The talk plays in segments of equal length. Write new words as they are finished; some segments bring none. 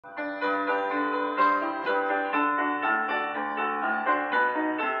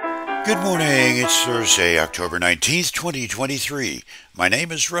Good morning. It's Thursday, October 19th, 2023. My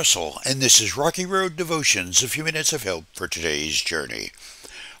name is Russell, and this is Rocky Road Devotions, a few minutes of help for today's journey.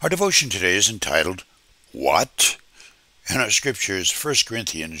 Our devotion today is entitled, What? And our scripture is 1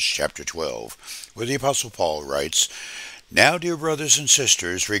 Corinthians chapter 12, where the Apostle Paul writes, Now, dear brothers and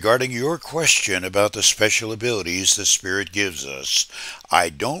sisters, regarding your question about the special abilities the Spirit gives us, I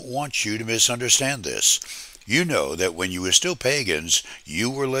don't want you to misunderstand this. You know that when you were still pagans, you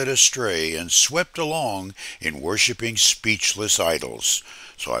were led astray and swept along in worshiping speechless idols.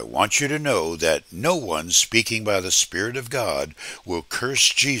 So I want you to know that no one speaking by the Spirit of God will curse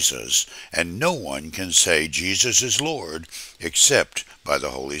Jesus, and no one can say Jesus is Lord except by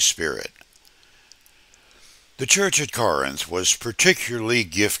the Holy Spirit. The church at Corinth was particularly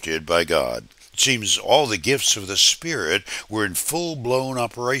gifted by God. It seems all the gifts of the Spirit were in full-blown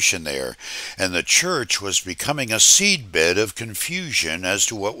operation there, and the church was becoming a seedbed of confusion as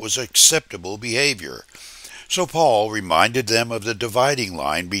to what was acceptable behavior. So Paul reminded them of the dividing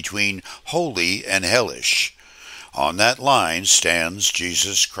line between holy and hellish. On that line stands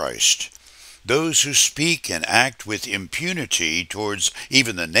Jesus Christ. Those who speak and act with impunity towards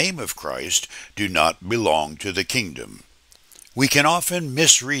even the name of Christ do not belong to the kingdom. We can often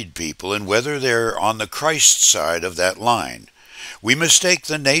misread people and whether they're on the Christ side of that line. We mistake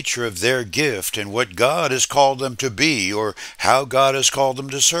the nature of their gift and what God has called them to be or how God has called them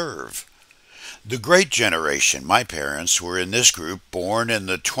to serve. The great generation, my parents, were in this group, born in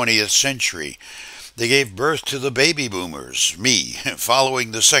the 20th century. They gave birth to the baby boomers, me,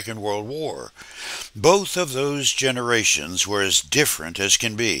 following the Second World War. Both of those generations were as different as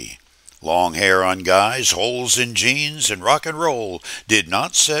can be. Long hair on guys, holes in jeans, and rock and roll did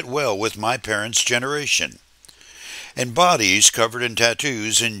not set well with my parents' generation. And bodies covered in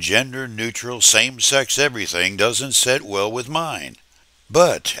tattoos and gender-neutral same-sex everything doesn't set well with mine.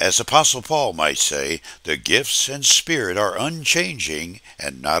 But, as Apostle Paul might say, the gifts and spirit are unchanging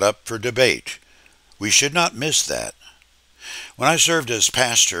and not up for debate. We should not miss that. When I served as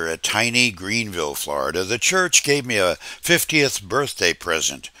pastor at tiny Greenville, Florida, the church gave me a 50th birthday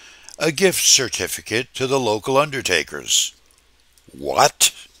present. A gift certificate to the local undertakers.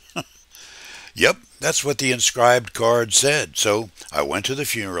 What? Yep, that's what the inscribed card said. So I went to the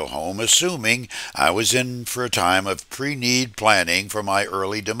funeral home, assuming I was in for a time of pre-need planning for my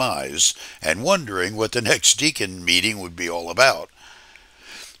early demise, and wondering what the next deacon meeting would be all about.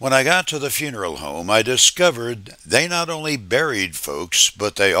 When I got to the funeral home, I discovered they not only buried folks,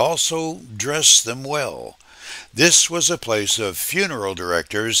 but they also dressed them well. This was a place of funeral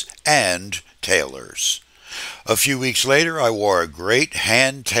directors and tailors. A few weeks later, I wore a great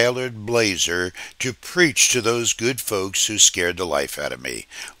hand-tailored blazer to preach to those good folks who scared the life out of me.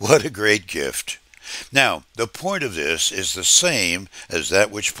 What a great gift. Now, the point of this is the same as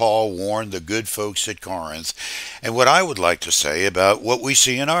that which Paul warned the good folks at Corinth, and what I would like to say about what we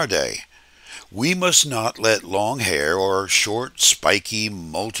see in our day. We must not let long hair or short, spiky,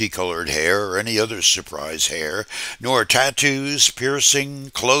 multicolored hair or any other surprise hair, nor tattoos,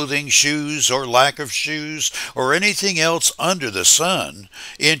 piercing, clothing, shoes, or lack of shoes, or anything else under the sun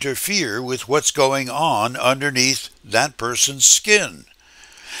interfere with what's going on underneath that person's skin.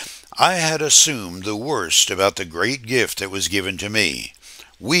 I had assumed the worst about the great gift that was given to me.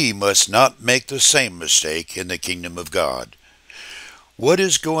 We must not make the same mistake in the kingdom of God. What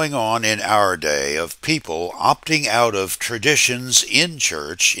is going on in our day of people opting out of traditions in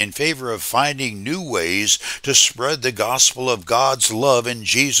church in favor of finding new ways to spread the gospel of God's love in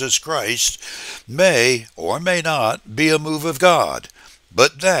Jesus Christ may or may not be a move of God,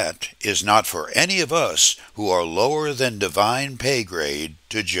 but that is not for any of us who are lower than divine pay grade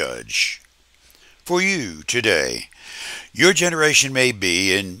to judge. For you today, your generation may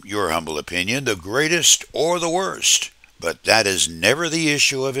be, in your humble opinion, the greatest or the worst. But that is never the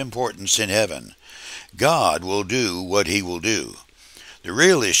issue of importance in heaven. God will do what he will do. The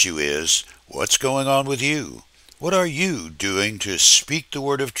real issue is, what's going on with you? What are you doing to speak the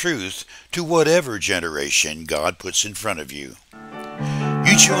word of truth to whatever generation God puts in front of you?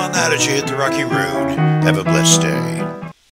 You chew on that as you hit the rocky road. Have a blessed day.